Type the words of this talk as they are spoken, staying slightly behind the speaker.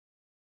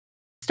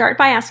Start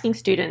by asking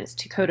students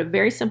to code a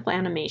very simple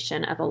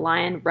animation of a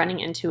lion running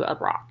into a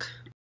rock.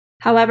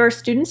 However,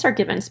 students are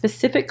given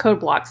specific code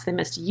blocks they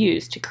must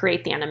use to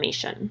create the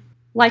animation.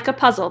 Like a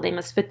puzzle, they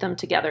must fit them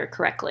together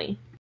correctly.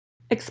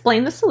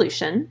 Explain the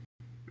solution,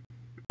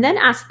 and then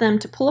ask them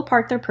to pull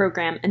apart their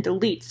program and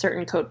delete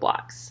certain code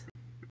blocks,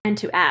 and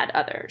to add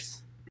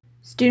others.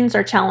 Students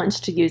are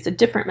challenged to use a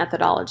different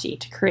methodology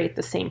to create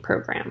the same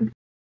program.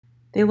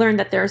 They learn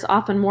that there is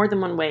often more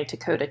than one way to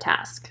code a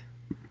task.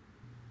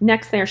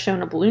 Next, they are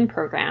shown a balloon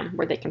program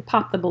where they can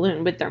pop the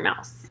balloon with their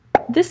mouse.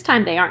 This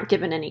time they aren't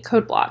given any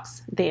code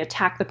blocks. They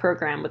attack the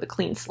program with a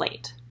clean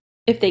slate.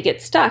 If they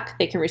get stuck,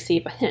 they can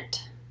receive a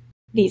hint.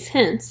 These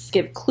hints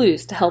give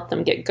clues to help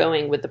them get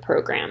going with the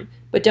program,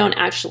 but don't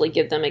actually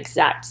give them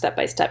exact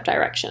step-by-step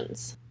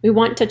directions. We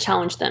want to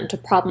challenge them to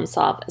problem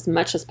solve as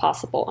much as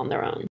possible on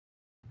their own.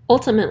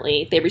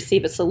 Ultimately, they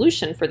receive a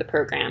solution for the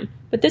program,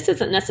 but this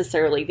isn't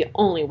necessarily the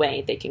only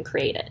way they can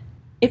create it.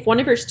 If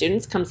one of your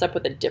students comes up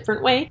with a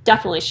different way,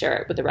 definitely share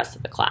it with the rest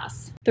of the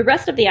class. The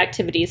rest of the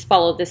activities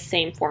follow this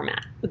same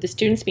format, with the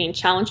students being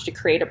challenged to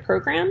create a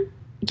program,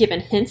 given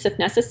hints if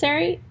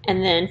necessary,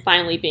 and then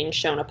finally being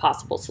shown a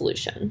possible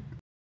solution.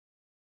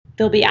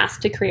 They'll be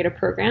asked to create a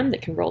program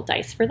that can roll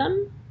dice for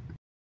them.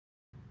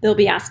 They'll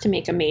be asked to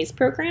make a maze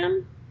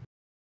program.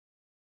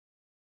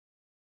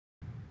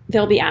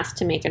 They'll be asked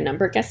to make a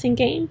number guessing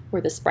game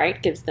where the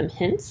sprite gives them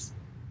hints.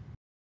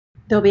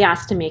 They'll be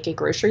asked to make a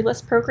grocery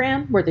list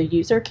program where the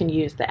user can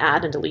use the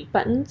add and delete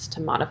buttons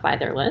to modify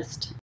their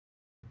list.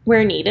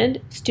 Where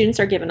needed, students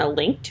are given a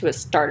link to a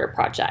starter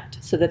project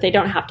so that they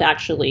don't have to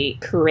actually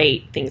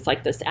create things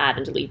like this add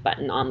and delete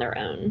button on their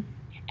own.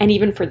 And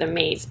even for the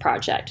maze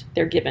project,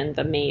 they're given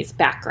the maze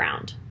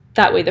background.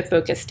 That way the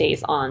focus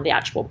stays on the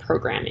actual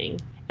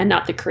programming and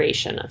not the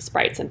creation of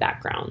sprites and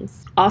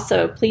backgrounds.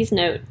 Also, please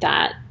note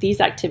that these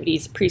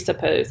activities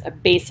presuppose a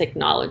basic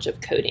knowledge of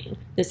coding.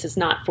 This is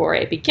not for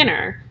a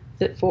beginner,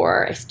 but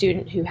for a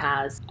student who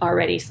has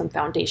already some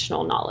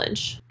foundational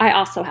knowledge. I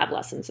also have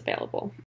lessons available.